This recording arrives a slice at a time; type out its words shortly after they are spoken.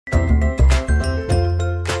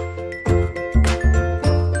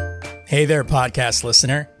Hey there, podcast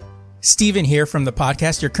listener. Steven here from the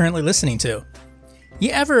podcast you're currently listening to. You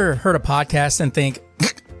ever heard a podcast and think,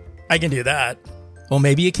 I can do that? Well,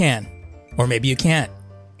 maybe you can. Or maybe you can't.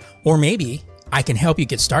 Or maybe I can help you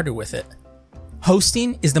get started with it.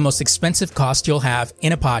 Hosting is the most expensive cost you'll have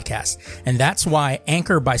in a podcast, and that's why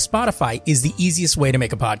Anchor by Spotify is the easiest way to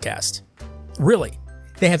make a podcast. Really,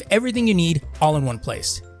 they have everything you need all in one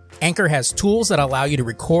place. Anchor has tools that allow you to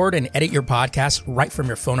record and edit your podcast right from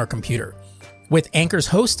your phone or computer. With Anchor's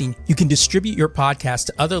hosting, you can distribute your podcast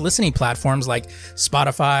to other listening platforms like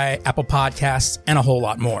Spotify, Apple Podcasts, and a whole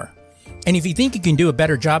lot more. And if you think you can do a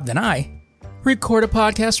better job than I, record a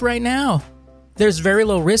podcast right now. There's very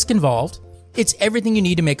low risk involved. It's everything you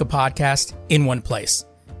need to make a podcast in one place.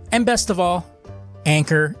 And best of all,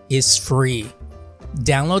 Anchor is free.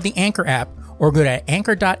 Download the Anchor app or go to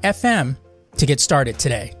anchor.fm to get started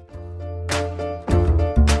today.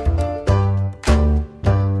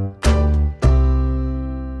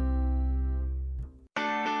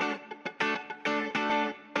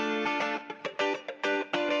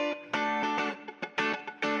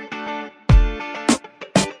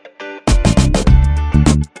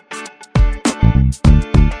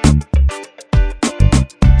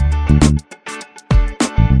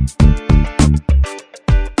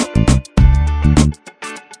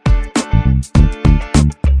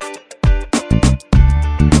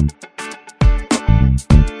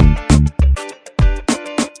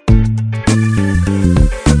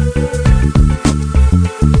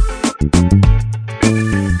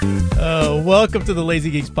 Welcome to the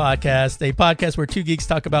Lazy Geeks Podcast, a podcast where two geeks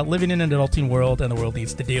talk about living in an adulting world and the world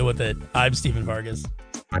needs to deal with it. I'm Stephen Vargas.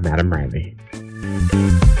 I'm Adam Riley.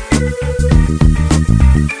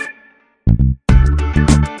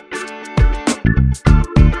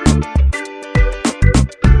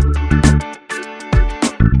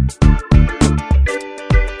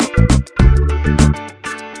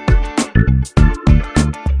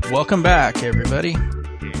 Welcome back, everybody.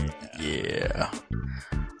 Yeah.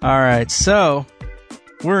 All right, so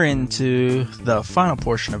we're into the final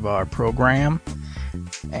portion of our program,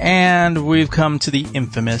 and we've come to the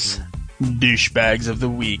infamous Douchebags of the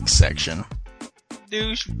Week section.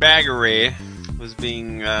 Douchebaggery was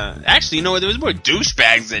being... actually, you know what? There was more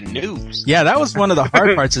douchebags than news. Yeah, that was one of the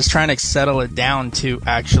hard parts, is trying to settle it down to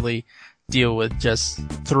actually deal with just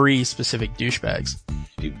three specific douchebags.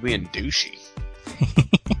 Dude, being douchey.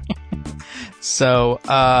 So,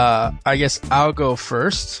 I guess I'll go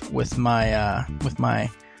first with my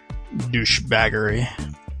douchebaggery.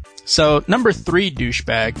 So, number 3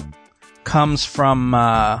 douchebag comes from,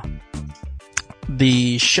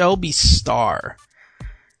 the Shelby Star.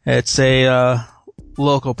 It's a,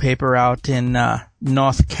 local paper out in,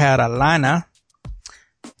 North Carolina.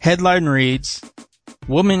 Headline reads,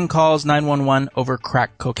 Woman calls 911 over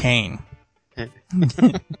crack cocaine.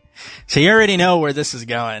 So you already know where this is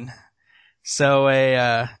going. So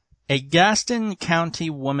a Gaston County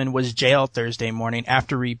woman was jailed Thursday morning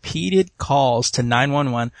after repeated calls to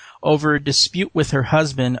 911 over a dispute with her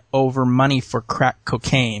husband over money for crack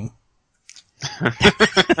cocaine.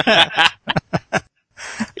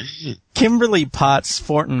 Kimberly Potts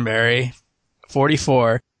Fortenberry,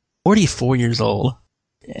 44 years old.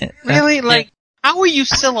 Really? How are you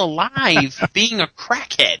still alive being a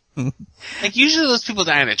crackhead? Usually those people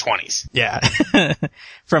die in their 20s. Yeah.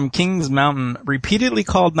 From Kings Mountain, repeatedly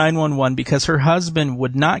called 911 because her husband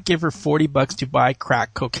would not give her $40 to buy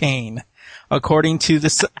crack cocaine, according to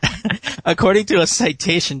a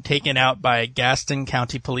citation taken out by Gaston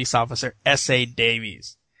County police officer S.A.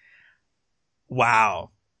 Davies. Wow.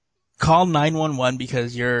 Call 911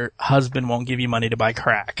 because your husband won't give you money to buy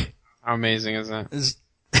crack. How amazing is that?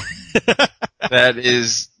 That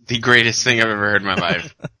is the greatest thing I've ever heard in my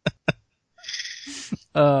life.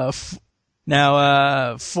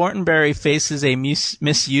 Now, Fortenberry faces a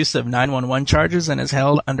misuse of 911 charges and is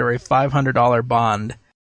held under a $500 bond.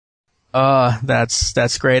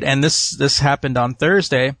 That's great. And this happened on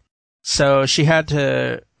Thursday, so she had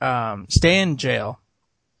to stay in jail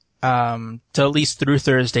till at least through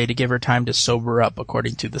Thursday to give her time to sober up,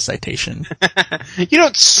 according to the citation. You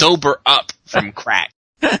don't sober up from crack.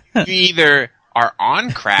 You either are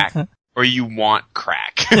on crack or you want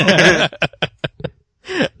crack.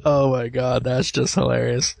 Oh my God, that's just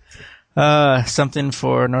hilarious. Something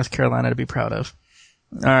for North Carolina to be proud of.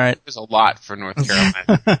 All right. There's a lot for North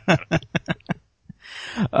Carolina.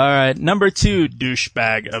 All right, number 2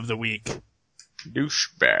 douchebag of the week.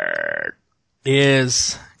 Douchebag.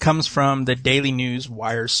 Comes from the Daily News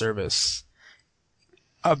Wire Service.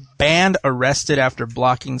 A band arrested after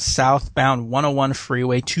blocking southbound 101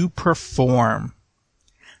 freeway to perform.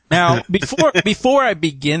 Now, before I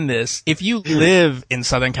begin this, if you live in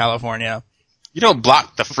Southern California, you don't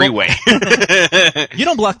block the freeway. You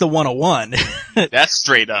don't block the 101. That's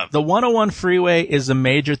straight up. The 101 freeway is a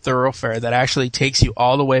major thoroughfare that actually takes you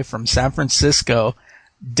all the way from San Francisco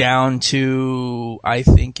down to, I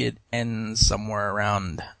think it ends somewhere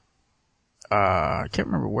around, I can't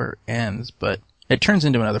remember where it ends, but it turns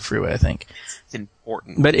into another freeway, I think. It's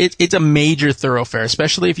important. But it's a major thoroughfare,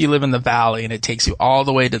 especially if you live in the valley and it takes you all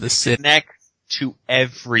the way to the city. Connect to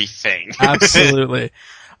everything. Absolutely.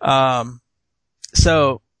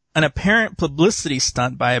 So, an apparent publicity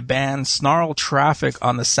stunt by a band snarled traffic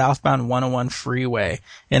on the southbound 101 freeway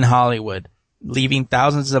in Hollywood, leaving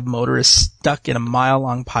thousands of motorists stuck in a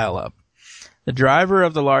mile-long pileup. The driver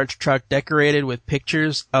of the large truck, decorated with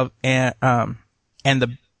pictures of and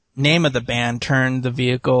the name of the band, turned the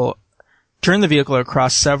vehicle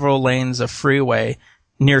across several lanes of freeway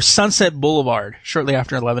near Sunset Boulevard shortly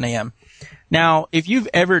after 11 a.m. Now, if you've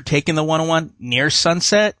ever taken the 101 near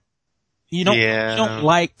Sunset, you don't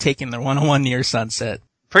like taking the 101 near Sunset.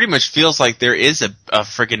 Pretty much feels like there is a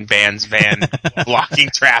friggin' band's van blocking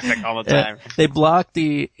traffic all the time. They block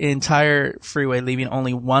the entire freeway, leaving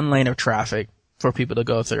only one lane of traffic for people to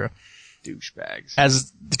go through. Douchebags.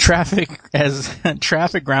 As traffic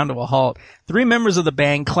ground to a halt, 3 members of the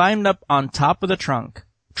band climbed up on top of the truck,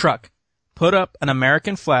 put up an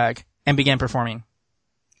American flag, and began performing.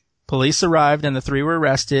 Police arrived and the 3 were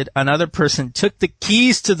arrested. Another person took the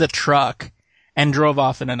keys to the truck and drove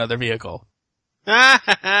off in another vehicle.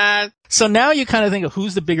 So now you kind of think of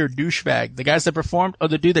who's the bigger douchebag, the guys that performed or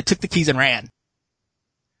the dude that took the keys and ran?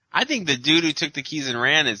 I think the dude who took the keys and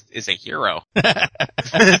ran is a hero,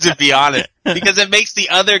 to be honest, because it makes the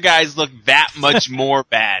other guys look that much more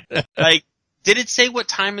bad. Like, did it say what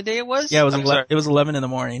time of day it was? Yeah, it was 11 in the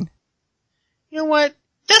morning. You know what?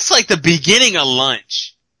 That's like the beginning of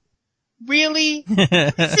lunch. Really?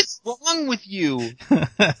 What's wrong with you?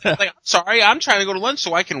 Like, I'm sorry, I'm trying to go to lunch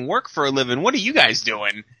so I can work for a living. What are you guys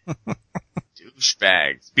doing?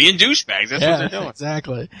 Douchebags. Being douchebags, that's what they're doing.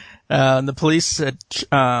 Exactly. The police had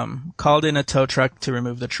called in a tow truck to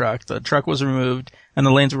remove the truck. The truck was removed and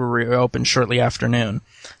the lanes were reopened shortly after noon.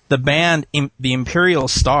 The band, the Imperial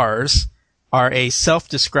Stars, are a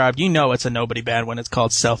self-described, it's a nobody band when it's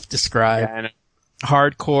called self-described,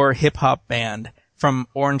 hardcore hip-hop band from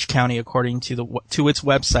Orange County, according to its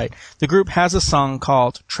website. The group has a song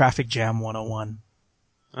called Traffic Jam 101.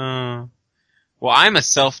 Well, I'm a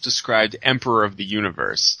self-described emperor of the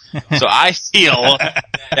universe, so I feel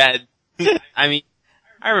that, I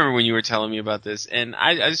remember when you were telling me about this, and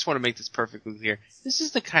I just want to make this perfectly clear. This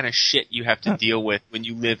is the kind of shit you have to deal with when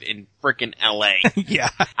you live in frickin' LA. Yeah.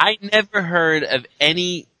 I never heard of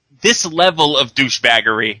this level of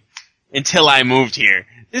douchebaggery until I moved here.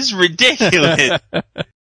 This is ridiculous.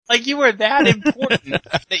 Like, you are that important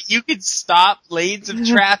that you could stop lanes of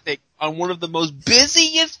traffic on one of the most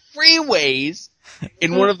busiest freeways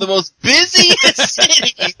in one of the most busiest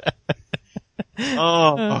cities.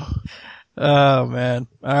 Oh, man.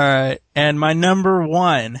 All right. And my number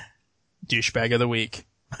 1 douchebag of the week.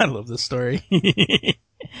 I love this story.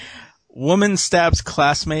 Woman stabs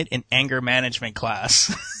classmate in anger management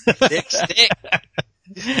class. Stick.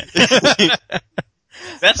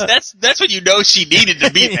 That's when you know she needed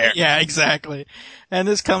to be there. Yeah, exactly. And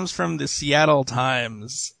this comes from the Seattle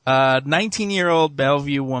Times. 19-year-old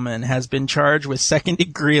Bellevue woman has been charged with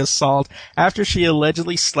second-degree assault after she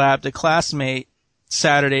allegedly slapped a classmate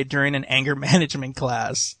Saturday during an anger management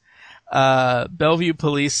class. Bellevue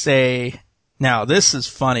police say, now this is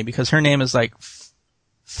funny because her name is like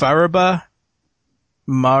Fariba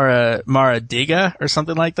Maradiga or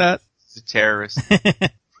something like that. It's a terrorist.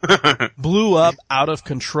 Blew up out of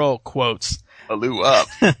control, quotes. Blew up.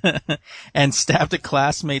 And stabbed a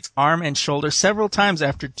classmate's arm and shoulder several times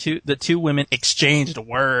after the two women exchanged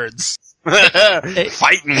words.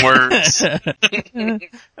 Fighting words. When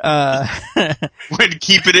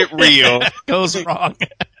keeping it real goes wrong.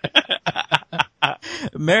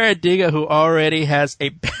 Maradiga, who already has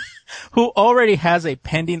a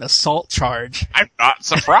pending assault charge. I'm not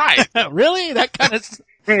surprised. Really? That kind of...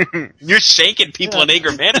 You're shaking people in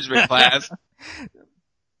anger management class.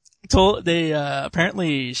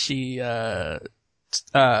 Apparently she told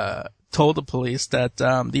the police that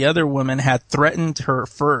the other woman had threatened her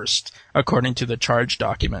first, according to the charge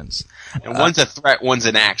documents. And one's a threat, one's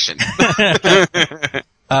an action.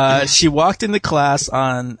 She walked into class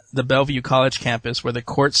on the Bellevue College campus, where the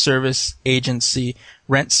court service agency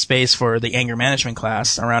rents space for the anger management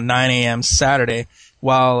class, around 9 a.m. Saturday,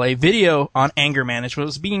 while a video on anger management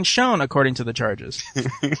was being shown, according to the charges.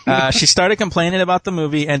 She started complaining about the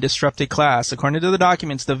movie and disrupted class. According to the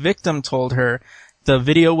documents, the victim told her the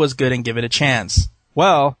video was good and give it a chance.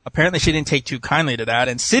 Well, apparently she didn't take too kindly to that,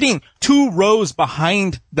 and sitting 2 rows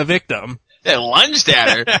behind the victim, they lunged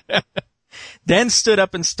at her. Then stood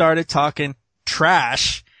up and started talking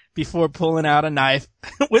trash before pulling out a knife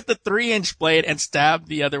with a 3-inch blade and stabbed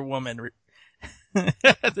the other woman.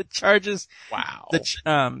 The charges. Wow.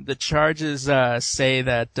 The charges say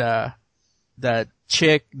that that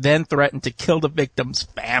chick then threatened to kill the victim's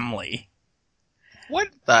family. What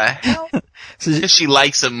the hell? So she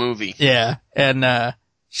likes a movie. Yeah, and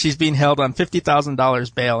she's being held on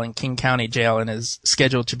 $50,000 bail in King County Jail and is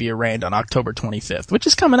scheduled to be arraigned on October 25th, which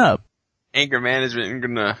is coming up. Anger management isn't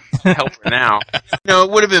gonna help her now. No,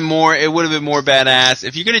 it would have been more badass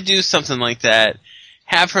if you're gonna do something like that.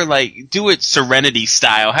 Have her do it Serenity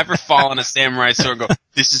style. Have her fall on a samurai sword and go,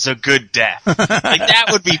 "This is a good death." That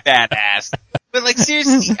would be badass. But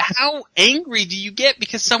seriously, how angry do you get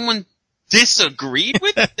because someone disagreed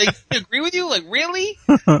with? They agree with you? Really?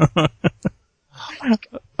 Oh my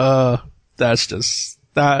God. That's just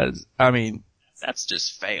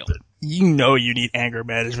failed. You know you need anger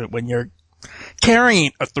management when you're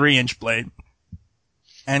carrying a 3-inch blade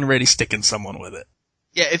and ready sticking someone with it.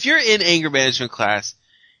 Yeah, if you're in anger management class,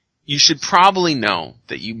 you should probably know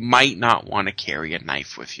that you might not want to carry a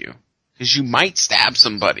knife with you because you might stab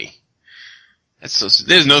somebody.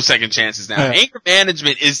 There's no second chances now. Anger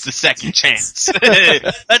management is the second chance.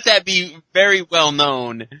 Let that be very well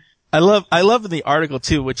known. I love the article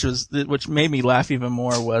too, which made me laugh even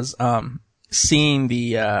more was seeing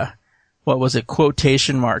the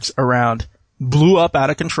quotation marks around blew up out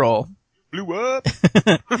of control. Blew up.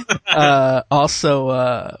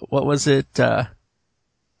 Also, what was it?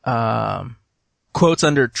 Quotes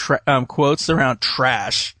quotes around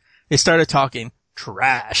trash. They started talking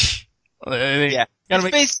trash. Yeah.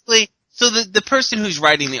 Basically, so the person who's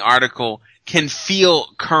writing the article can feel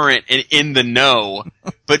current and in the know,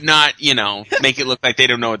 but not, make it look like they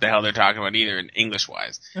don't know what the hell they're talking about either in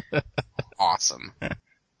English-wise. Awesome.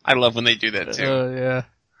 I love when they do that too. Oh, yeah.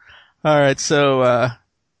 Alright, so,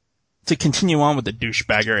 to continue on with the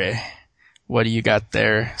douchebaggery, what do you got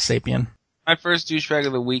there, Sapien? My first douchebag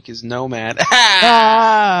of the week is Nomad.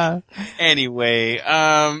 Anyway,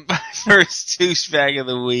 my first douchebag of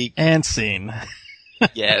the week. And scene.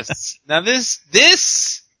 Yes. Now this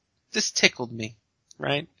tickled me,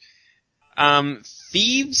 right?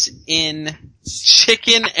 Thieves in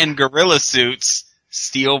chicken and gorilla suits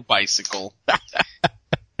steal bicycle.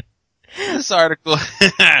 This article.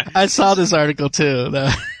 I saw this article too.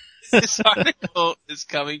 This article is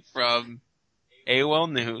coming from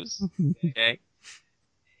AOL News. Okay.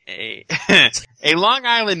 A Long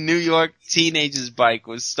Island, New York teenager's bike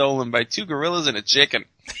was stolen by 2 gorillas and a chicken.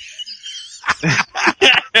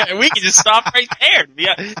 We can just stop right there.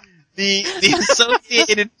 The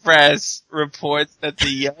Associated Press reports that the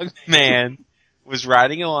young man was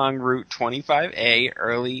riding along Route 25A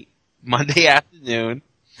early Monday afternoon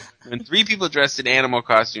when 3 people dressed in animal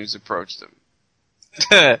costumes approached him.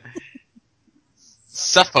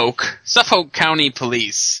 Suffolk County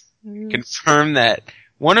Police confirmed that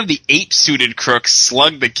one of the ape-suited crooks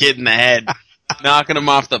slugged the kid in the head, knocking him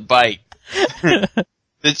off the bike.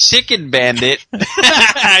 The chicken bandit,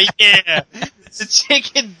 yeah, the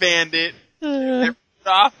chicken bandit rode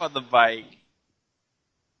off on the bike,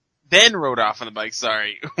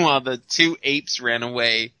 while the 2 apes ran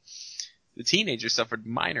away. The teenager suffered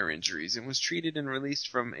minor injuries and was treated and released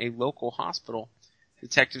from a local hospital.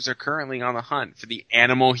 Detectives are currently on the hunt for the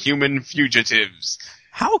animal-human fugitives.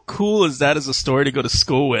 How cool is that as a story to go to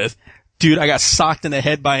school with? Dude, I got socked in the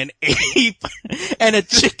head by an ape, and a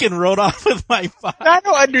chicken rode off with my bike. I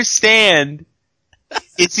don't understand.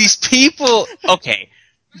 It's these people, okay,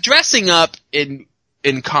 dressing up in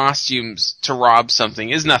costumes to rob something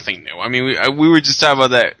is nothing new. I mean, we were just talking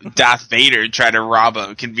about that Darth Vader tried to rob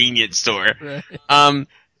a convenience store. Right.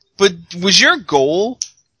 But was your goal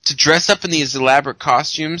to dress up in these elaborate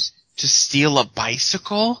costumes to steal a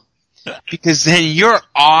bicycle? Because then you're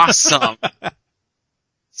awesome.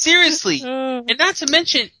 Seriously. And not to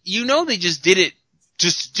mention, they just did it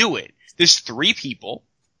just to do it. There's 3 people.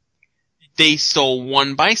 They stole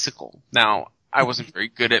 1 bicycle. Now, I wasn't very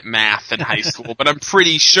good at math in high school, but I'm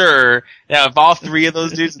pretty sure that if all 3 of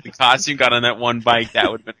those dudes in the costume got on that 1 bike, that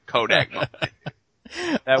would have been a Kodak moment.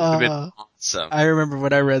 That would have been awesome. I remember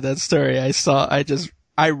when I read that story,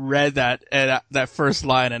 I read that and that first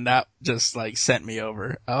line, and that just sent me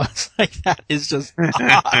over. I was like, that is just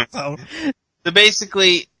awesome. So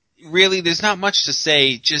basically, really, there's not much to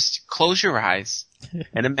say. Just close your eyes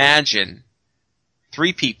and imagine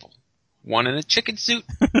 3 people. 1 in a chicken suit,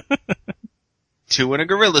 2 in a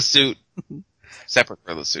gorilla suit, separate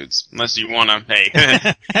gorilla suits, unless you want to, hey,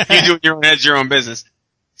 you do it your own head, your own business,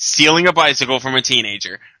 stealing a bicycle from a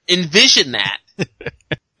teenager. Envision that.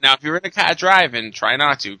 Now, if you're in a car driving, try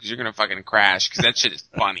not to, because you're going to fucking crash, because that shit is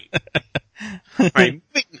funny. Right,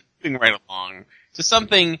 moving right along to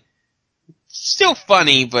something still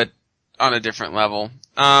funny, but on a different level.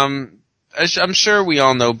 I'm sure we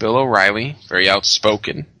all know Bill O'Reilly, very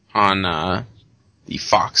outspoken on the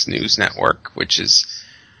Fox News Network, which is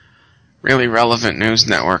really relevant news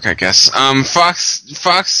network, I guess.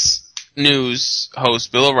 Fox News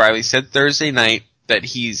host Bill O'Reilly said Thursday night that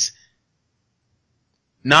he's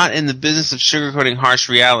not in the business of sugarcoating harsh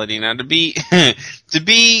reality. Now, to be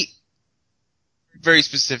very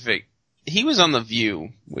specific, he was on The View,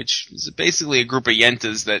 which is basically a group of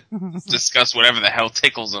yentas that discuss whatever the hell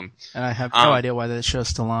tickles them. And I have no idea why that show's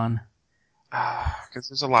still on. Because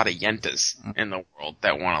there's a lot of yentas in the world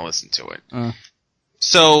that want to listen to it.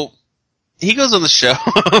 So, he goes on the show,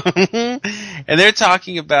 and they're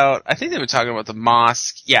talking about, I think they were talking about the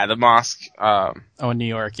mosque. Yeah, the mosque. In New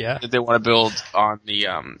York, yeah. That they want to build on the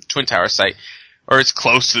Twin Tower site. Or it's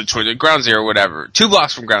close to the Ground Zero, whatever. 2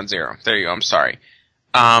 blocks from Ground Zero. There you go, I'm sorry.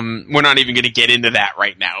 We're not even going to get into that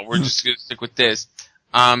right now. We're just going to stick with this.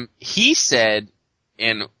 He said,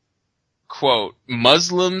 in quote,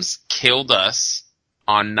 Muslims killed us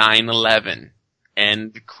on 9/11,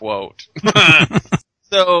 end quote.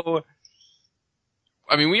 So,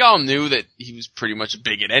 I mean, we all knew that he was pretty much a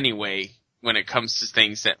bigot anyway when it comes to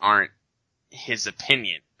things that aren't his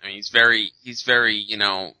opinion. I mean, he's very, you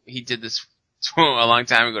know, he did this a long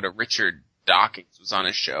time ago to Richard Dawkins, was on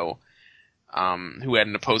his show, who had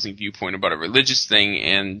an opposing viewpoint about a religious thing,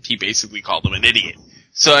 and he basically called him an idiot.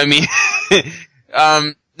 So, I mean,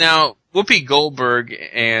 now, Whoopi Goldberg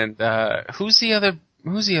and, who's the other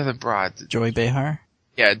broad? Joy Behar?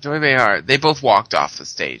 Yeah, Joy Behar. They both walked off the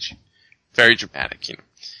stage. Very dramatic, you know.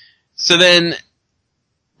 So then,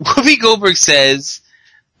 Whoopi Goldberg says,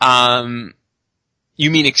 you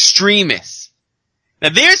mean extremists. Now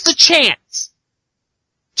there's the chance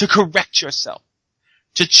to correct yourself.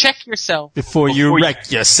 To check yourself. Before you wreck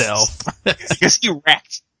yourself. Because he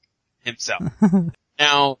wrecked himself.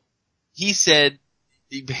 Now, he said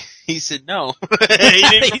no. He said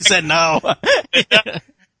no.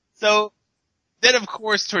 So, then of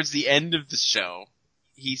course, towards the end of the show,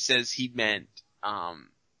 he says he meant,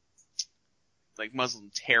 like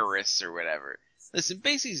Muslim terrorists or whatever. Listen,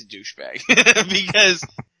 basically he's a douchebag. Because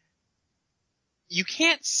you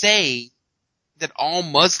can't say that all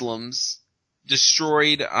Muslims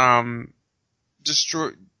killed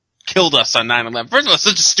us on 9/11. First of all, it's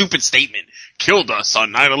such a stupid statement. Killed us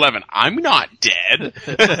on 9/11. I'm not dead.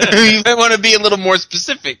 You might want to be a little more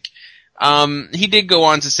specific. He did go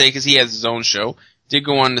on to say, because he has his own show, did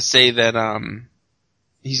go on to say that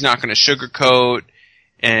he's not going to sugarcoat,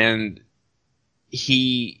 and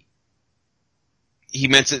he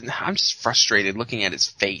meant it. I'm just frustrated looking at his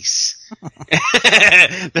face.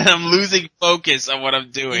 That I'm losing focus on what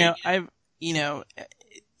I'm doing.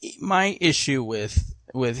 My issue with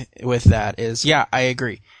that is, yeah, I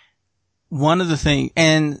agree. One of the things,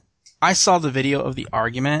 and I saw the video of the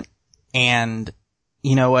argument, and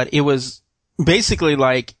you know what? It was basically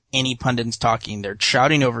like any pundits talking. They're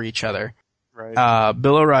shouting over each other. Right.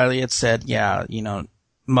 Bill O'Reilly had said, yeah, you know,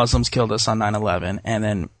 Muslims killed us on 9/11, and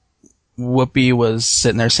then Whoopi was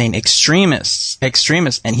sitting there saying extremists,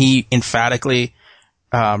 and he emphatically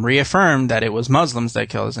reaffirmed that it was Muslims that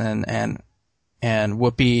killed us, and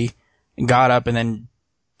Whoopi got up, and then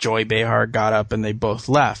Joy Behar got up, and they both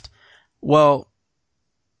left. Well,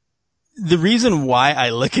 the reason why I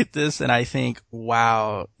look at this and I think,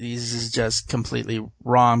 wow, this is just completely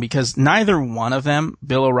wrong, because neither one of them,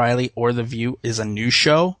 Bill O'Reilly or The View, is a news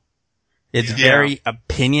show. It's very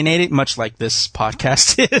opinionated, much like this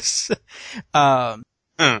podcast is. But,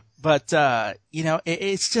 you know,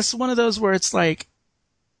 it's just one of those where it's like,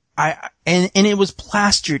 and it was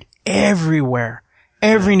plastered everywhere.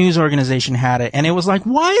 Every news organization had it. And it was like,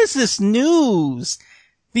 why is this news?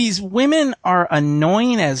 These women are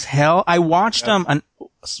annoying as hell. I watched I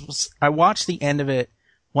watched the end of it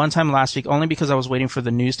one time last week, only because I was waiting for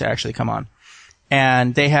the news to actually come on.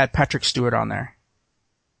 And they had Patrick Stewart on there.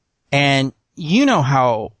 And you know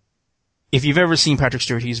how, if you've ever seen Patrick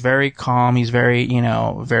Stewart, he's very calm, he's very, you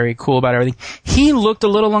know, very cool about everything. He looked a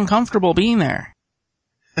little uncomfortable being there.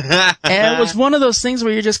 And it was one of those things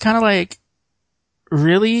where you're just kind of like,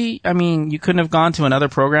 really? I mean, you couldn't have gone to another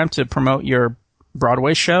program to promote your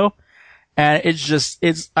Broadway show? And it's just,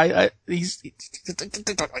 I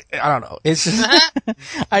don't know. It's just,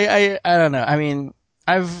 I don't know. I mean,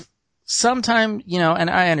 sometime, and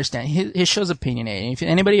I understand his show's opinionating. If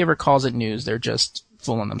anybody ever calls it news, they're just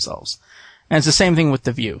fooling themselves. And it's the same thing with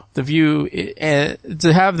The View. The View,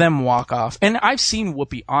 to have them walk off, and I've seen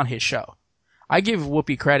Whoopi on his show. I give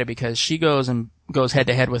Whoopi credit because she goes head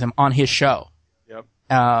to head with him on his show. Yep.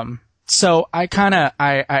 So I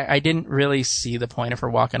didn't really see the point of her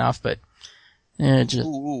walking off, but just.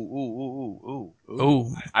 Ooh.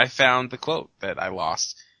 I found the quote that I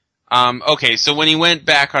lost. Okay, so when he went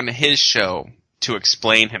back on his show to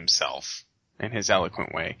explain himself in his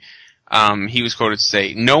eloquent way, he was quoted to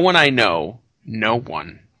say, "No one I know, no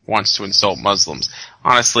one wants to insult Muslims."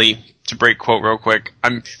 Honestly, to break quote real quick,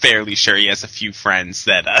 I'm fairly sure he has a few friends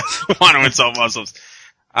that want to insult Muslims.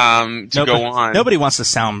 Go on. Nobody wants to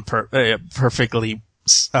sound perfectly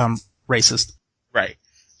racist. Right.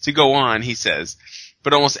 To go on, he says,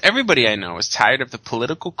 "But almost everybody I know is tired of the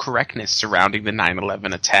political correctness surrounding the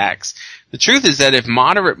 9/11 attacks. The truth is that if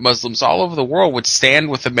moderate Muslims all over the world would stand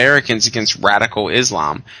with Americans against radical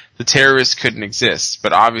Islam, the terrorists couldn't exist.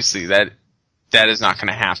 But obviously that is not going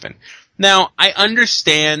to happen." Now, I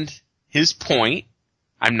understand his point.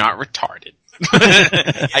 I'm not retarded.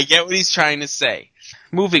 I get what he's trying to say.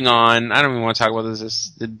 Moving on. I don't even want to talk about this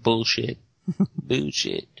bullshit.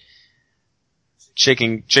 Bullshit.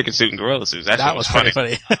 Chicken suit and gorilla suits. That was funny.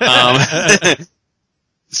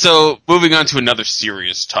 So, moving on to another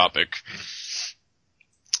serious topic.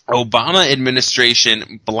 Obama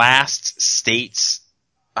administration blasts states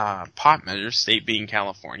pot measures, state being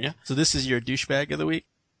California. So this is your douchebag of the week?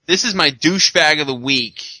 This is my douchebag of the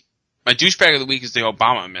week. My douchebag of the week is the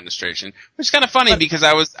Obama administration, which is kind of funny because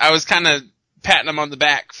I was kind of patting him on the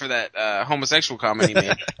back for that homosexual comment he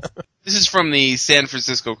made. This is from the San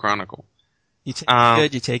Francisco Chronicle. You take the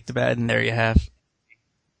good, you take the bad, and there you have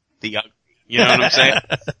the ugly. You know what I'm saying?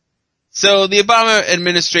 So the Obama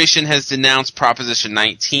administration has denounced Proposition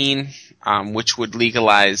 19, which would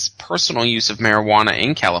legalize personal use of marijuana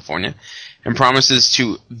in California, and promises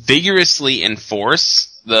to vigorously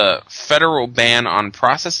enforce the federal ban on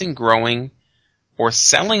processing, growing, or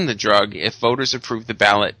selling the drug if voters approve the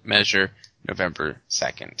ballot measure November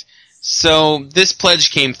 2nd. So this pledge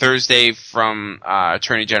came Thursday from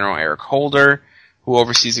Attorney General Eric Holder, who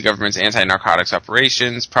oversees the government's anti-narcotics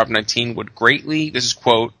operations. Prop 19 would greatly, this is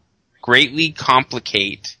quote, greatly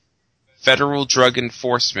complicate federal drug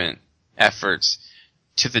enforcement efforts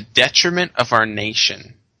to the detriment of our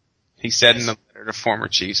nation. He said in a letter to former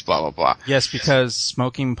chiefs, blah, blah, blah. Yes, because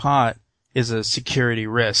smoking pot is a security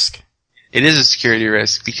risk. It is a security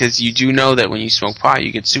risk because you do know that when you smoke pot,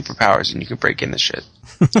 you get superpowers and you can break into shit.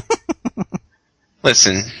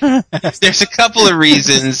 Listen, there's a couple of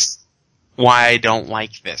reasons why I don't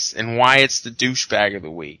like this and why it's the douchebag of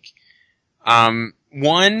the week.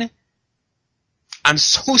 One, I'm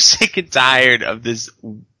so sick and tired of this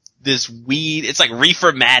weed. It's like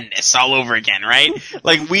reefer madness all over again, right?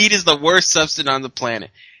 Like weed is the worst substance on the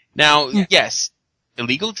planet. Now, yes,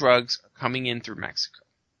 illegal drugs are coming in through Mexico.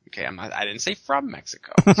 Okay, I didn't say from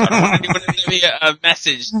Mexico. So I don't want anyone to give me a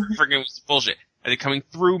message freaking with bullshit. Are they coming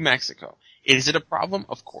through Mexico? Is it a problem?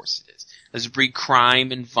 Of course it is. Does it breed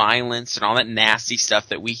crime and violence and all that nasty stuff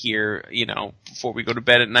that we hear, before we go to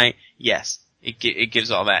bed at night? Yes, it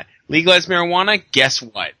gives all that. Legalized marijuana, guess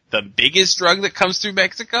what? The biggest drug that comes through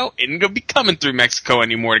Mexico isn't going to be coming through Mexico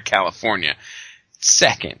anymore to California.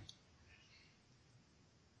 Second,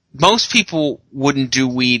 most people wouldn't do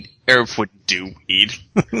weed, or wouldn't do weed,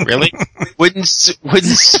 really? wouldn't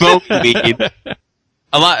smoke weed.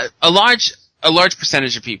 A large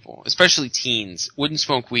percentage of people, especially teens, wouldn't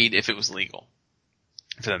smoke weed if it was legal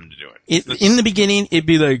for them to do it. In the beginning, it'd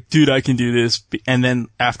be like, dude, I can do this. And then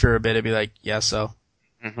after a bit, it'd be like, yeah, so.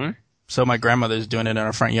 Mm-hmm. So my grandmother's doing it in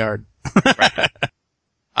our front yard. Right.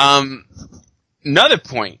 Another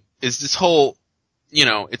point is this whole,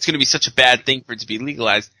 it's going to be such a bad thing for it to be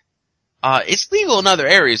legalized. It's legal in other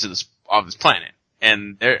areas of this planet.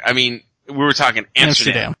 And we were talking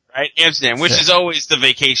Amsterdam. Right? Amsterdam, which is always the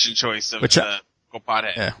vacation choice of the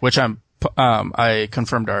pothead. Yeah, which I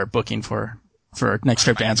confirmed our booking for our next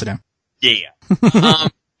trip to Amsterdam. Yeah.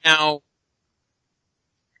 Now,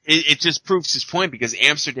 it just proves his point because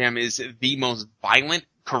Amsterdam is the most violent,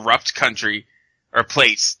 corrupt country or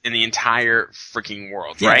place in the entire freaking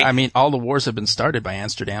world, right? I mean, all the wars have been started by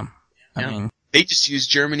Amsterdam. I mean, they just used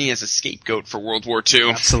Germany as a scapegoat for World War II.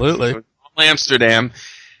 Absolutely. So Amsterdam.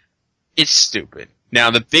 It's stupid.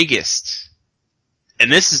 Now, the biggest,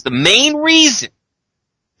 and this is the main reason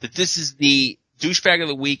that this is the douchebag of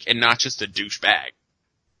the week and not just a douchebag.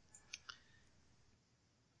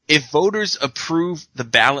 if voters approve the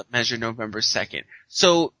ballot measure November 2nd.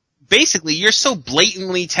 So basically, you're so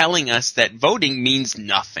blatantly telling us that voting means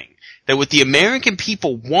nothing. That what the American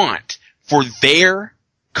people want for their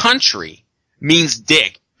country means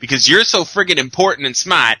dick. Because you're so friggin' important and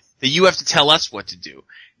smart that you have to tell us what to do.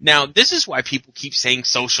 Now, this is why people keep saying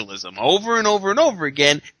socialism over and over and over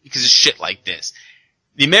again, because of shit like this.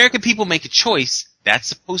 The American people make a choice, that's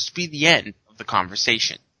supposed to be the end of the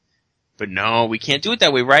conversation. But no, we can't do it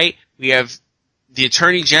that way, right? We have the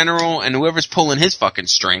Attorney General and whoever's pulling his fucking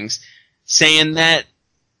strings saying that,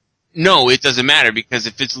 no, it doesn't matter, because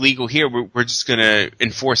if it's legal here, we're just gonna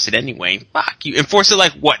enforce it anyway. Fuck you. Enforce it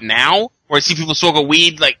like what, now? Or I see people smoke a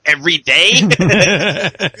weed like every day?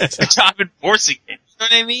 Stop enforcing it. You know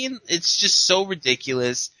what I mean? It's just so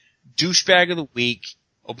ridiculous. Douchebag of the week,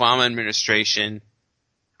 Obama administration.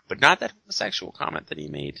 But not that homosexual comment that he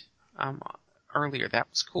made earlier. That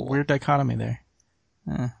was cool. Weird dichotomy there.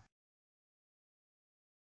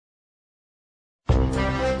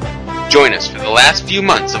 Join us for the last few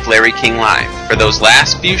months of Larry King Live. For those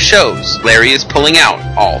last few shows, Larry is pulling out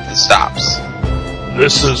all the stops.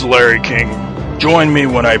 This is Larry King. Join me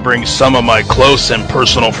when I bring some of my close and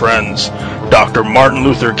personal friends, Dr. Martin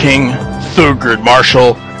Luther King, Thurgood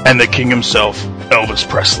Marshall, and the King himself, Elvis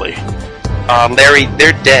Presley. Larry,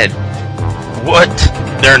 they're dead. What?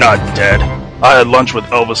 They're not dead. I had lunch with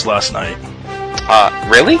Elvis last night.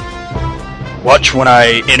 Really? Watch when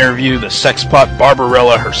I interview the sexpot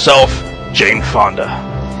Barbarella herself, Jane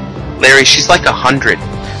Fonda. Larry, she's like 100.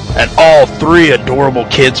 And all 3 adorable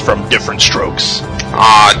kids from Different Strokes.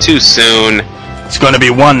 Aw, too soon. It's going to be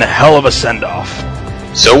one hell of a send-off.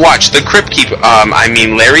 So watch the Crypt Keep,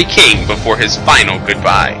 Larry King before his final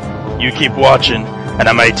goodbye. You keep watching, and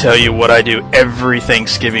I might tell you what I do every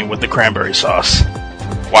Thanksgiving with the cranberry sauce.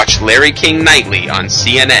 Watch Larry King nightly on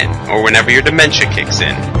CNN, or whenever your dementia kicks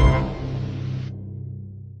in.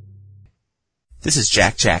 This is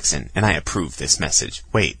Jack Jackson, and I approve this message.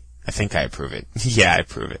 Wait, I think I approve it. Yeah, I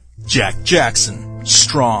approve it. Jack Jackson.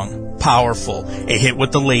 Strong, powerful, a hit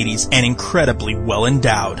with the ladies, and incredibly well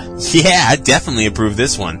endowed. Yeah, I definitely approve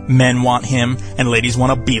this one. Men want him, and ladies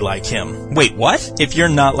want to be like him. Wait, what? If you're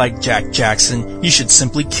not like Jack Jackson, you should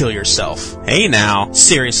simply kill yourself. Hey now.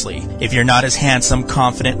 Seriously, if you're not as handsome,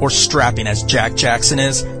 confident, or strapping as Jack Jackson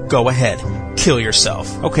is, go ahead. Kill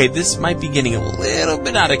yourself. Okay, this might be getting a little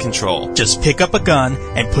bit out of control. Just pick up a gun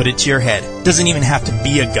and put it to your head. Doesn't even have to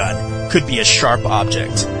be a gun. Could be a sharp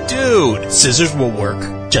object. Dude! Scissors will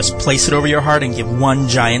work. Just place it over your heart and give one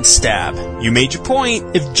giant stab. You made your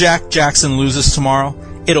point. If Jack Jackson loses tomorrow,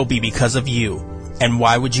 it'll be because of you. And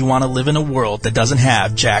why would you want to live in a world that doesn't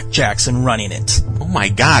have Jack Jackson running it? Oh my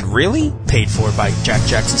god, really? Paid for by Jack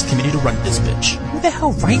Jackson's committee to run this bitch. Who the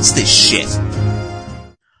hell writes this shit?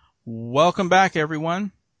 Welcome back,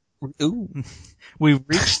 everyone. Ooh. We've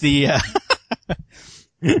reached the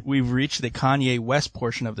Kanye West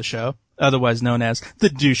portion of the show, otherwise known as the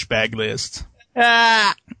douchebag list.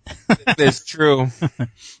 That's true.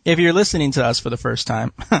 If you're listening to us for the first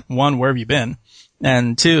time, 1, where have you been?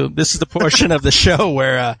 And 2, this is the portion of the show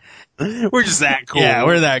where we're just that cool. Yeah,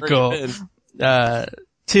 we're that cool.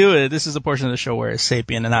 2, this is the portion of the show where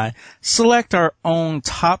Sapien and I select our own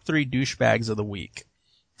top 3 douchebags of the week.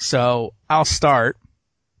 So I'll start.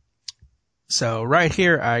 So right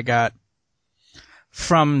here I got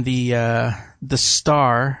from the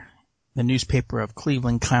Star, the newspaper of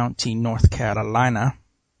Cleveland County, North Carolina,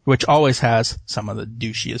 which always has some of the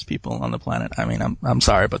douchiest people on the planet. I mean, I'm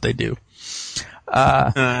sorry, but they do.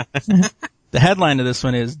 The headline of this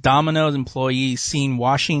one is Domino's employees seen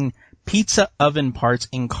washing pizza oven parts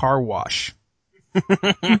in car wash. 2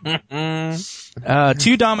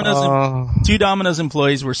 Domino's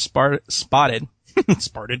employees were spotted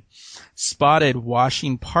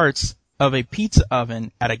washing parts of a pizza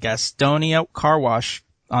oven at a Gastonia car wash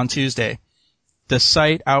on Tuesday. The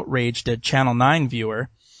site outraged a Channel 9 viewer.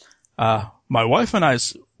 My wife and I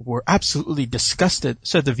were absolutely disgusted,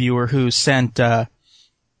 said the viewer who sent the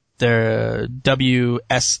WSOC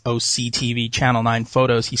TV Channel 9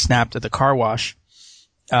 photos he snapped at the car wash.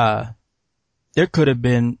 There could have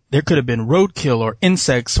been roadkill or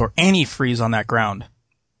insects or antifreeze on that ground.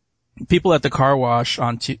 People at the car wash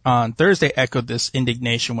on Thursday echoed this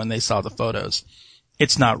indignation when they saw the photos.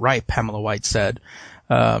 It's not right, Pamela White said.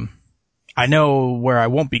 I know where I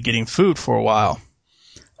won't be getting food for a while.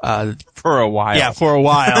 For a while. Yeah, for a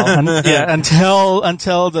while.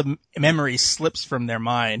 Until the memory slips from their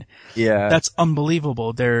mind. Yeah. That's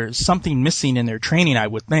unbelievable. There's something missing in their training, I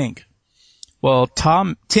would think. Well,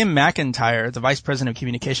 Tim McIntyre, the vice president of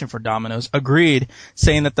communication for Domino's, agreed,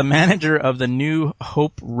 saying that the manager of the New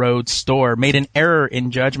Hope Road store made an error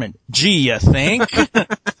in judgment. Gee, you think?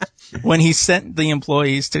 When he sent the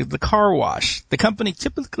employees to the car wash. The company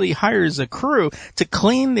typically hires a crew to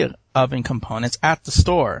clean the oven components at the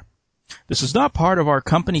store. This is not part of our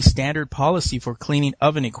company standard policy for cleaning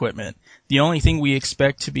oven equipment. The only thing we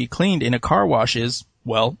expect to be cleaned in a car wash is,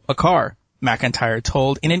 well, a car. McIntyre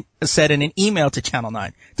said in an email to Channel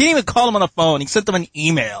 9. Didn't even call him on the phone. He sent them an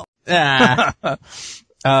email. Doc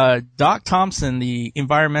Thompson, the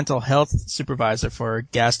environmental health supervisor for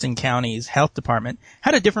Gaston County's health department,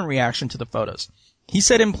 had a different reaction to the photos. He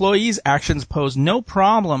said employees' actions pose no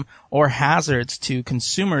problem or hazards to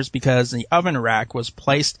consumers because the oven rack was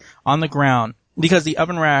placed on the ground, because the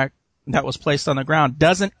oven rack that was placed on the ground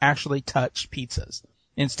doesn't actually touch pizzas.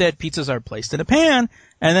 Instead, pizzas are placed in a pan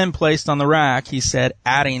and then placed on the rack, he said,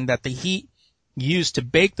 adding that the heat used to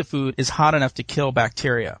bake the food is hot enough to kill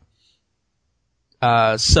bacteria.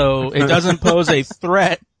 So it doesn't pose a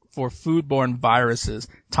threat for foodborne viruses,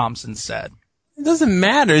 Thompson said. It doesn't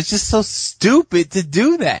matter. It's just so stupid to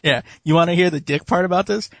do that. Yeah. You want to hear the dick part about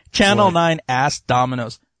this? Channel 9 asked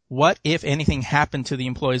Domino's, what, if anything, happened to the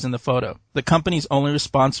employees in the photo? The company's only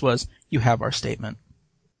response was, you have our statement.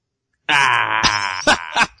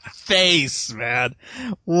 Face, man.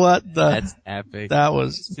 What the? That's epic. That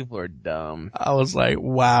was. These people are dumb. I was like,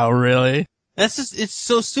 wow, really? That's just, it's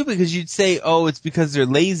so stupid because you'd say, oh, it's because they're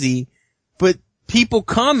lazy, but people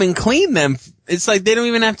come and clean them. It's like they don't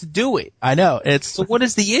even have to do it. I know. So what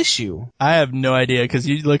is the issue? I have no idea because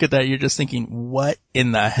you look at that, you're just thinking, what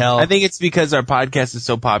in the hell? I think it's because our podcast is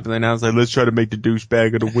so popular now. It's like, let's try to make the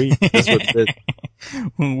douchebag of the week. That's what it is.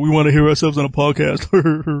 We want to hear ourselves on a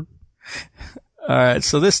podcast. All right,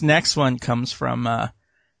 so this next one comes from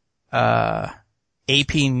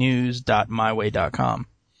apnews.myway.com.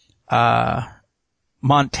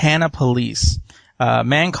 Montana police.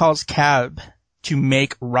 Man calls cab to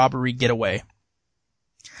make robbery getaway.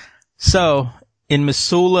 So, in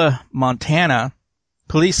Missoula, Montana,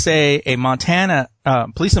 police in Montana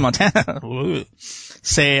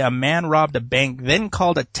say a man robbed a bank, then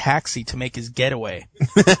called a taxi to make his getaway,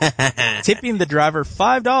 tipping the driver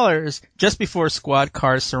 $5 just before squad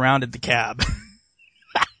cars surrounded the cab.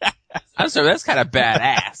 I'm sorry, that's kind of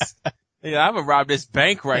badass. Yeah, I'm gonna rob this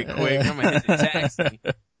bank right quick. I'm gonna hit the taxi.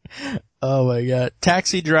 Oh my God.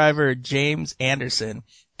 Taxi driver James Anderson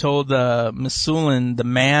told Missoulian the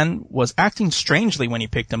man was acting strangely when he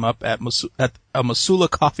picked him up at a Missoula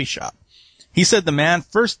coffee shop. He said the man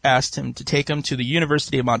first asked him to take him to the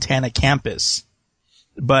University of Montana campus,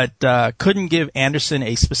 but couldn't give Anderson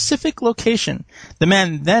a specific location. The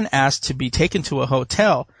man then asked to be taken to a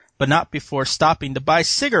hotel, but not before stopping to buy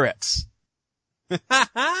cigarettes.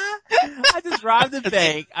 I just robbed a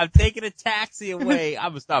bank. I'm taking a taxi away. I'm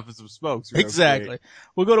gonna stop for some smokes. Exactly. Quick.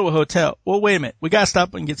 We'll go to a hotel. Well, wait a minute. We gotta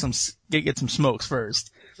stop and get some smokes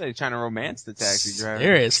first. They're trying to romance the taxi driver.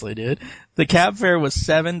 Seriously, dude. The cab fare was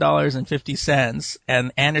 $7.50,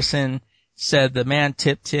 and Anderson said the man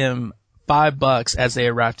tipped him $5 as they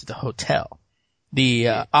arrived at the hotel. The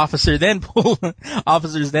officers then pulled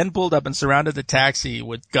up and surrounded the taxi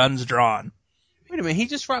with guns drawn. Wait a minute, he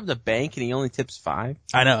just robbed a bank and he only tips $5?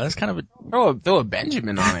 I know, that's kind of throw a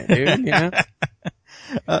Benjamin on it, dude, you know?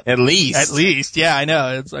 At least, yeah, I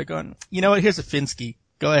know. It's like going, you know what, here's a Finsky.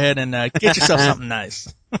 Go ahead and get yourself something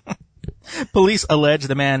nice. Police allege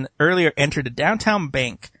the man earlier entered a downtown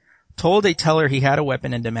bank, told a teller he had a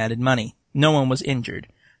weapon and demanded money. No one was injured.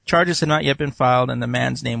 Charges had not yet been filed and the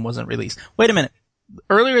man's name wasn't released. Wait a minute.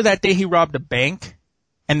 Earlier that day he robbed a bank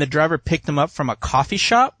and the driver picked him up from a coffee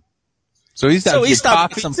shop? So he stopped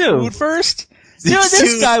to get some food first? Dude,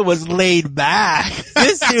 this guy was laid back.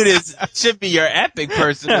 This dude should be your epic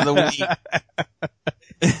person of the week.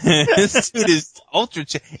 This dude is ultra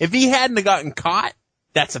chill. If he hadn't have gotten caught,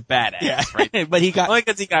 that's a badass. Yeah. Right? But he got, only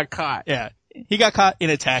because he got caught. Yeah. He got caught in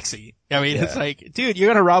a taxi. I mean, It's like, dude, you're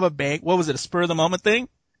gonna rob a bank. What was it, a spur of the moment thing?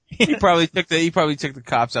 He probably took the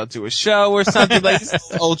cops out to a show or something. Like, this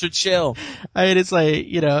is ultra chill. I mean, it's like,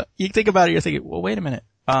 you know, you think about it, you're thinking, well, wait a minute.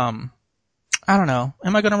 I don't know.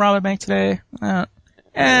 Am I gonna rob a bank today? Well,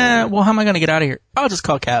 how am I gonna get out of here? I'll just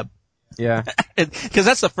call cab. Yeah. Cause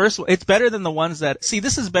that's the first one. It's better than the ones that, see,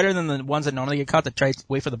 this is better than the ones that normally get caught that try to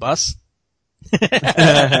wait for the bus.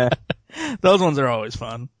 Those ones are always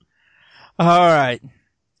fun. Alright.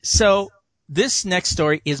 So, this next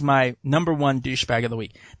story is my number one douchebag of the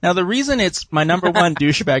week. Now, the reason it's my number one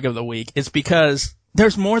douchebag of the week is because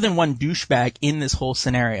there's more than one douchebag in this whole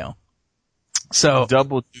scenario. So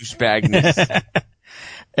double douchebagness.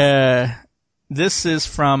 This is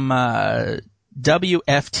from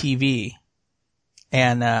WFTV,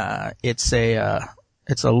 and it's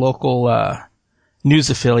a local news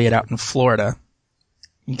affiliate out in Florida,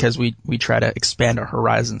 because we try to expand our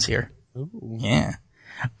horizons here. Ooh. Yeah.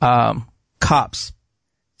 Cops.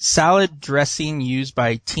 Salad dressing used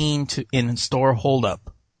by teen in store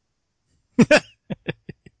holdup.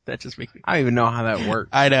 That just makes me... I don't even know how that works.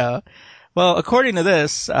 I know. Well, according to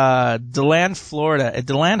this, DeLand, Florida, a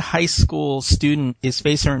DeLand high school student is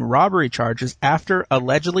facing robbery charges after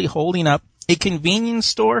allegedly holding up a convenience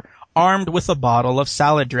store armed with a bottle of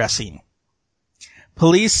salad dressing.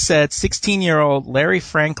 Police said 16-year-old Larry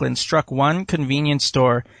Franklin struck one convenience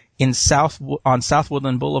store on South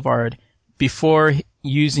Woodland Boulevard before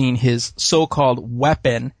using his so-called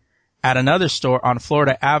weapon at another store on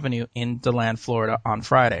Florida Avenue in DeLand, Florida on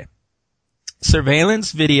Friday.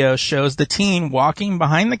 Surveillance video shows the teen walking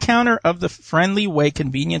behind the counter of the Friendly Way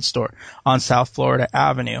convenience store on South Florida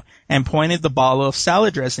Avenue and pointed the bottle of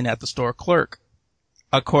salad dressing at the store clerk.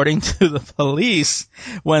 According to the police,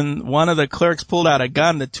 when one of the clerks pulled out a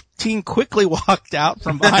gun, the teen quickly walked out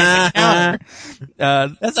from behind the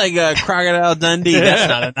counter. That's like a Crocodile Dundee. That's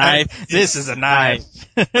not a knife. This is a knife.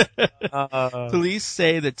 Police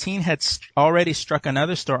say the teen had already struck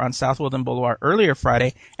another store on South Woodland Boulevard earlier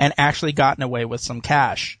Friday and actually gotten away with some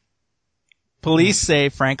cash. Police say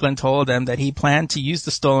Franklin told them that he planned to use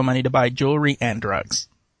the stolen money to buy jewelry and drugs.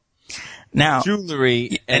 Now,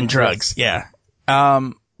 Jewelry and drugs, yeah.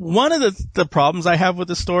 One of the problems I have with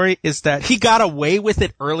the story is that he got away with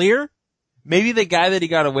it earlier. Maybe the guy that he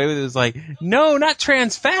got away with was like, no, not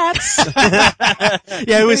trans fats.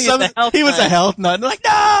 Yeah, it was he was a health nut. Like,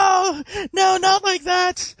 no, not like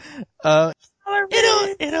that.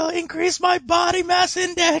 It'll increase my body mass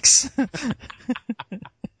index.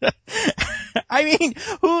 I mean,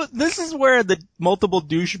 this is where the multiple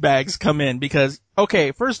douchebags come in, because,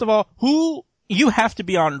 okay, first of all, you have to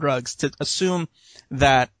be on drugs to assume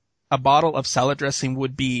that a bottle of salad dressing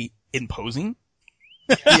would be imposing.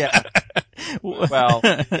 Yeah. Well,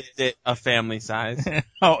 is it a family size?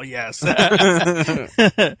 Oh, yes. They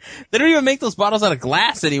don't even make those bottles out of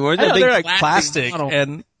glass anymore. They're like plastic.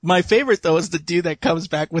 And my favorite, though, is the dude that comes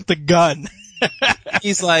back with the gun.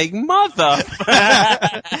 He's like, mother.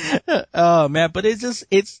 Oh, man. But it's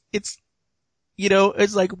it's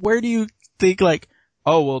like, where do you think, like,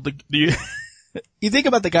 oh, well, you think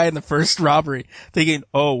about the guy in the first robbery thinking,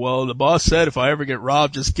 oh, well, the boss said if I ever get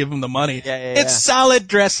robbed, just give him the money. It's salad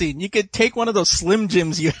dressing. You could take one of those Slim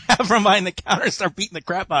Jims you have from behind the counter and start beating the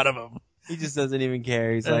crap out of him. He just doesn't even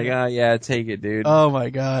care. He's like, oh, yeah, take it, dude. Oh, my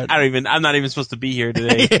God. I'm not even supposed to be here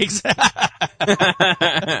today. Exactly.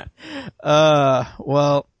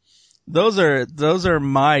 Well, those are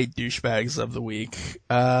my douchebags of the week.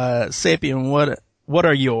 Sapien, what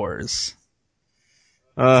are yours?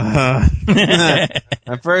 My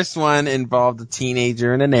first one involved a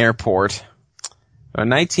teenager in an airport. A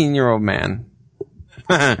 19-year-old man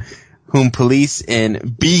whom police in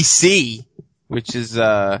BC, which is,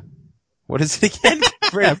 what is it again?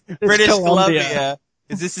 British Columbia.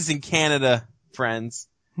 Because this is in Canada, friends.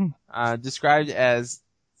 Described as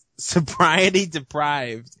sobriety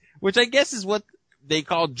deprived, which I guess is what they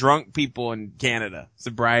call drunk people in Canada.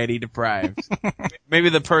 Sobriety deprived. Maybe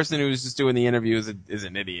the person who was just doing the interview is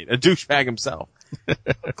an idiot. A douchebag himself.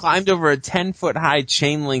 Climbed over a 10-foot high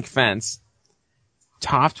chain link fence,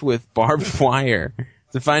 topped with barbed wire,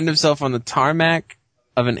 to find himself on the tarmac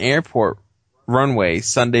of an airport runway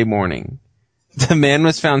Sunday morning. The man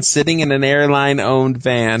was found sitting in an airline-owned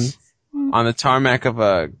van on the tarmac of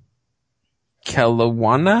a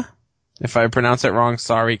Kelowna? If I pronounce it wrong,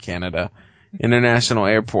 sorry, Canada. International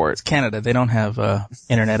Airport. It's Canada. They don't have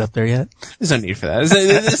internet up there yet. There's no need for that.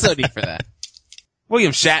 There's no need for that.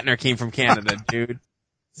 William Shatner came from Canada, dude.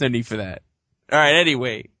 There's no need for that. All right.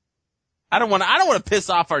 Anyway, I don't want to piss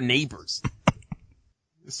off our neighbors.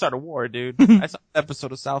 Start a war, dude. I saw an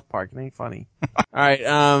episode of South Park. It ain't funny. All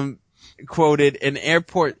right. Quoted an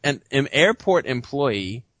airport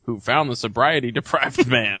employee who found the sobriety deprived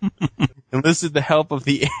man enlisted the help of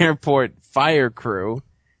the airport fire crew,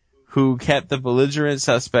 who kept the belligerent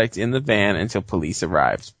suspect in the van until police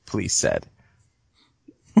arrived, police said.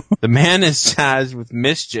 The man is charged with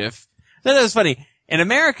mischief. That was funny. In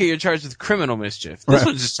America, you're charged with criminal mischief. This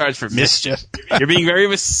one's just charged for mischief. You're being very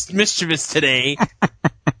mischievous today.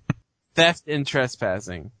 Theft and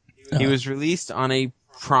trespassing. He was released on a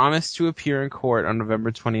promise to appear in court on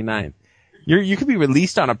November 29th. You could be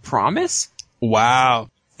released on a promise? Wow.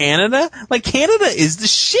 Canada? Like, Canada is the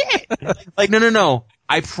shit. Like, no.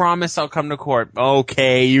 I promise I'll come to court.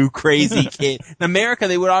 Okay, you crazy kid. In America,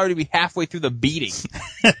 they would already be halfway through the beating.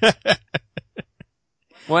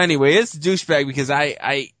 Well, anyway, it's a douchebag because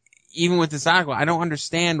I even with this article, I don't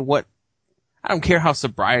understand I don't care how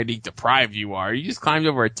sobriety deprived you are. You just climbed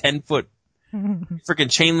over a 10-foot freaking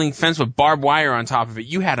chain link fence with barbed wire on top of it.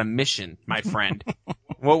 You had a mission, my friend.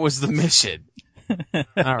 What was the mission? All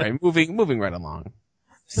right, moving right along.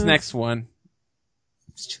 This next one,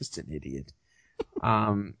 it's just an idiot.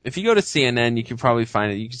 If you go to CNN, you can probably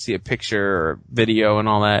find it. You can see a picture or video and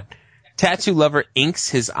all that. Tattoo lover inks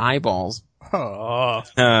his eyeballs. Oh.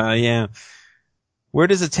 Yeah. Where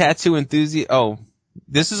does a tattoo enthusiast? Oh,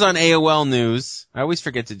 this is on AOL News. I always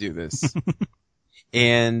forget to do this.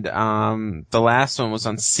 And the last one was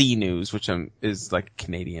on C News, which is like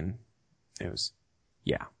Canadian news.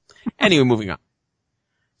 Yeah. Anyway, moving on.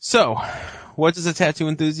 So, what does a tattoo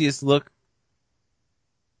enthusiast look?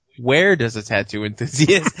 Where does a tattoo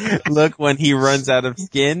enthusiast look when he runs out of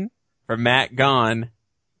skin? For Matt Gone,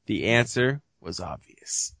 the answer was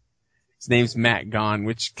obvious. His name's Matt Gone,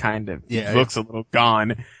 which kind of looks a little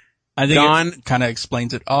gone. I think Gone it kind of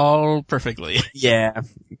explains it all perfectly. Yeah.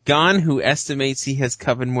 Gone, who estimates he has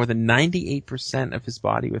covered more than 98% of his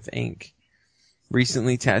body with ink,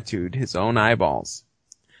 recently tattooed his own eyeballs.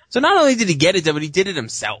 So not only did he get it done, but he did it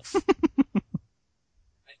himself.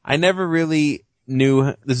 I never really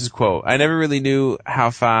knew, this is a quote, I never really knew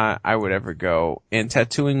how far I would ever go, and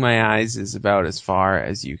tattooing my eyes is about as far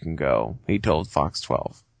as you can go, he told Fox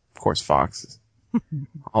 12. Of course, Fox is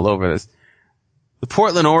all over this. The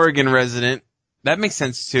Portland, Oregon resident, that makes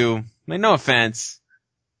sense too. Like, no offense.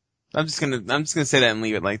 I'm just gonna say that and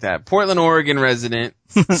leave it like that. Portland, Oregon resident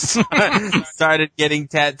started getting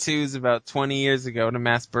tattoos about 20 years ago to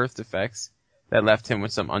mask birth defects that left him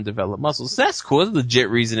with some undeveloped muscles. So that's cool. That's a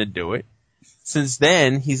legit reason to do it. Since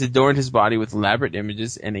then, he's adorned his body with elaborate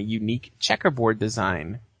images and a unique checkerboard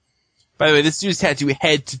design. By the way, this dude's tattooed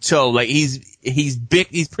head to toe. Like, he's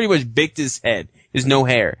pretty much bicked his head. There's no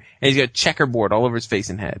hair. And he's got checkerboard all over his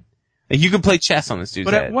face and head. Like, you could play chess on this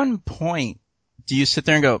dude's head. But at one point, do you sit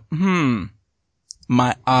there and go,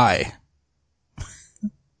 my eye?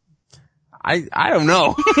 I don't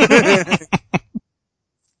know.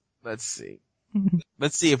 Let's see.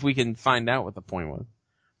 Let's see if we can find out what the point was.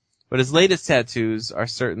 But his latest tattoos are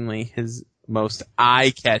certainly his most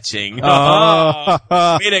eye-catching. Oh.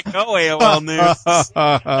 Way to go, AOL News.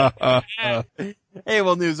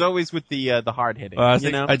 AOL News, always with the hard hitting.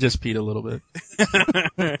 I just peed a little bit.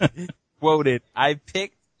 Quoted, I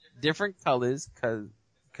picked different colors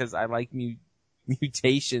cause I like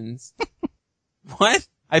mutations. What?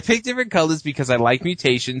 I picked different colors because I like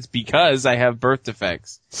mutations because I have birth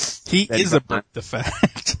defects. He is a birth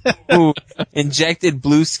defect. Who injected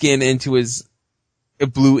blue ink into his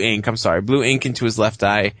left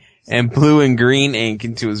eye and blue and green ink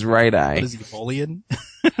into his right eye. What is he, Napoleon?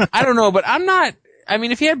 I don't know, but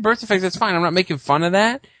if he had birth defects, that's fine. I'm not making fun of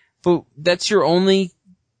that, but that's your only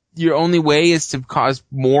way is to cause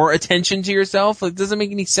more attention to yourself. Like, it doesn't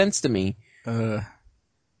make any sense to me.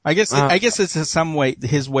 I guess it's in some way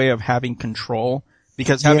his way of having control,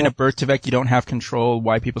 because having a birth defect, you don't have control.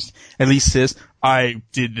 Why people, at least says, I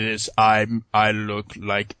did this, I look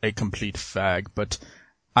like a complete fag, but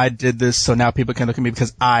I did this so now people can look at me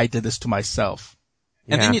because I did this to myself.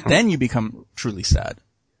 And then you become truly sad.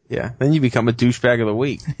 Yeah, then you become a douchebag of the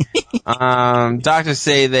week. Doctors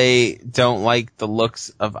say they don't like the looks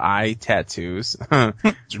of eye tattoos. You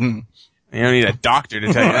don't need a doctor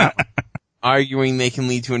to tell you that. Arguing they can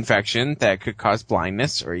lead to infection that could cause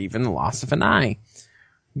blindness or even the loss of an eye.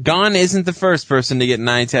 Gone isn't the first person to get an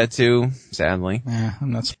eye tattoo, sadly. Yeah,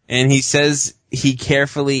 I'm not. And he says he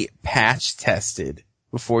carefully patch tested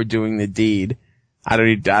before doing the deed. I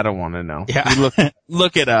don't want to know. Yeah.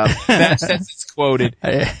 Look it up. That's it's quoted.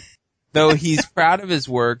 Though he's proud of his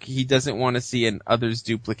work, he doesn't want to see others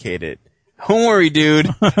duplicate it. Don't worry, dude.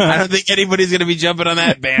 I don't think anybody's going to be jumping on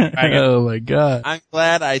that bandwagon. Oh my god. I'm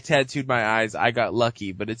glad I tattooed my eyes. I got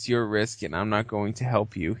lucky, but it's your risk and I'm not going to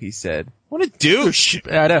help you, he said. What a douche.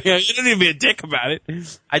 I know. Yeah, you don't need to be a dick about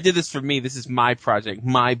it. I did this for me. This is my project,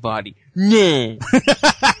 my body. Nah.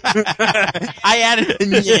 I added a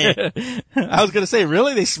yeah. I was going to say,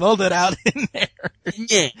 really? They smelled it out in there.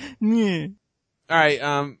 Yeah. Yeah. All right,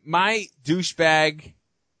 my douchebag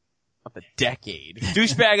of the decade,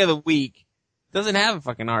 douchebag of the week, doesn't have a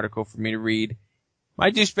fucking article for me to read.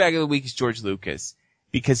 My douchebag of the week is George Lucas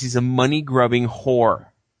because he's a money-grubbing whore.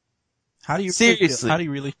 How do you seriously? Really feel? How do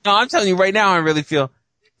you really? No, I'm telling you right now, I really feel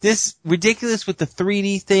this ridiculous with the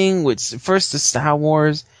 3D thing. Which first the Star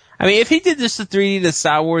Wars. I mean, if he did just the 3D to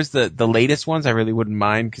Star Wars, the latest ones, I really wouldn't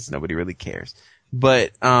mind because nobody really cares.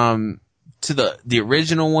 But to the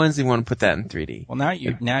original ones, they want to put that in 3D. Well, now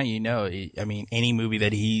you know. I mean, any movie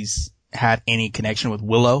that he's had any connection with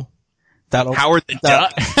Willow. Howard the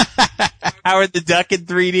Duck. Howard the Duck in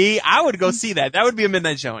 3D. I would go see that. That would be a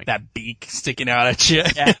midnight showing. That beak sticking out at you.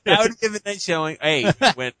 Yeah, that would be a midnight showing. Hey,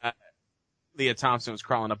 when Leah Thompson was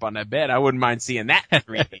crawling up on that bed, I wouldn't mind seeing that in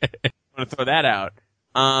 3D. I want to throw that out.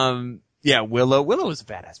 Yeah, Willow. Willow was a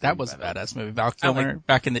badass movie. That was a badass movie. Val Kilmer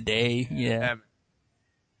back in the day. Yeah.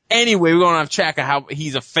 Anyway, we're going off track of how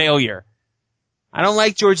he's a failure. I don't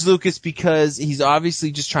like George Lucas because he's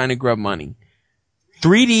obviously just trying to grub money.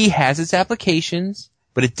 3D has its applications,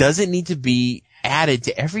 but it doesn't need to be added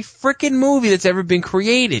to every frickin' movie that's ever been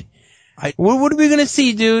created. What are we gonna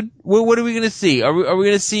see, dude? What are we gonna see? Are we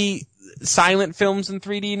gonna see silent films in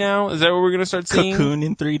 3D now? Is that what we're gonna start seeing? Cocoon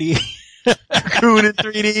in 3D. Cocoon in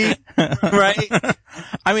 3D, right?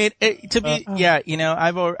 I mean,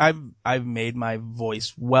 I've made my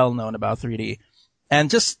voice well known about 3D, and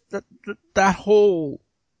just that whole,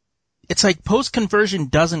 it's like post-conversion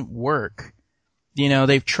doesn't work.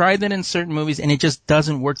 They've tried that in certain movies and it just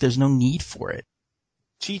doesn't work. There's no need for it.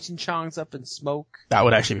 Cheech and Chong's Up in Smoke. That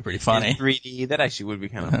would actually be pretty funny. In 3D, that actually would be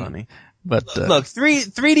kind of funny. But look,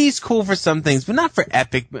 3D's cool for some things, but not for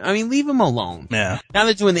epic. I mean, leave them alone. Yeah. Now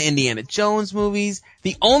they're doing the Indiana Jones movies.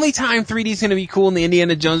 The only time 3D's going to be cool in the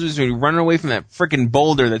Indiana Jones movies is when he's running away from that freaking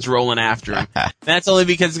boulder that's rolling after him. That's only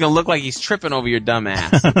because it's going to look like he's tripping over your dumb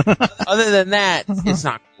ass. Other than that, it's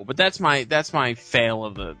not cool. But that's my fail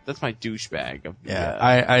of that's my douchebag of the,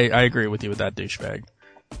 I agree with you with that douchebag.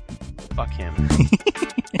 Fuck him.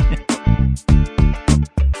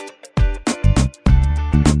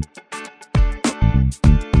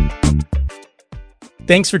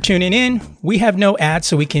 Thanks for tuning in. We have no ads,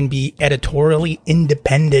 so we can be editorially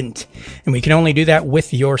independent, and we can only do that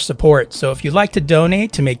with your support. So if you'd like to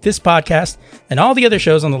donate to make this podcast and all the other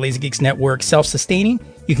shows on the Lazy Geeks Network self-sustaining,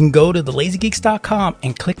 you can go to thelazygeeks.com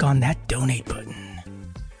and click on that donate button.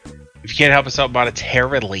 If you can't help us out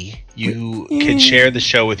monetarily, you can share the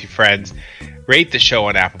show with your friends. Rate the show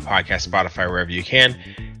on Apple Podcasts, Spotify, wherever you can.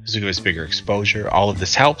 This will give us bigger exposure. All of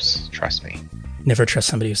this helps. Trust me. Never trust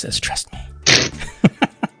somebody who says, trust me.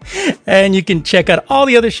 And you can check out all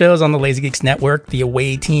the other shows on the Lazy Geeks Network, The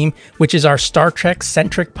Away Team, which is our Star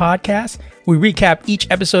Trek-centric podcast. We recap each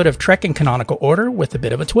episode of Trek in canonical order with a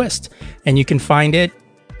bit of a twist. And you can find it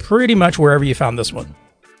pretty much wherever you found this one.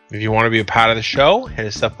 If you want to be a part of the show, hit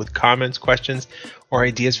us up with comments, questions, or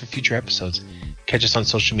ideas for future episodes. Catch us on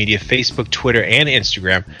social media, Facebook, Twitter, and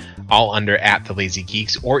Instagram, all under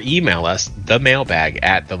 @TheLazyGeeks, or email us,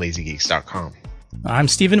 themailbag@thelazygeeks.com. I'm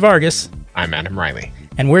Stephen Vargas. I'm Adam Riley.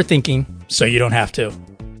 And we're thinking, so you don't have to.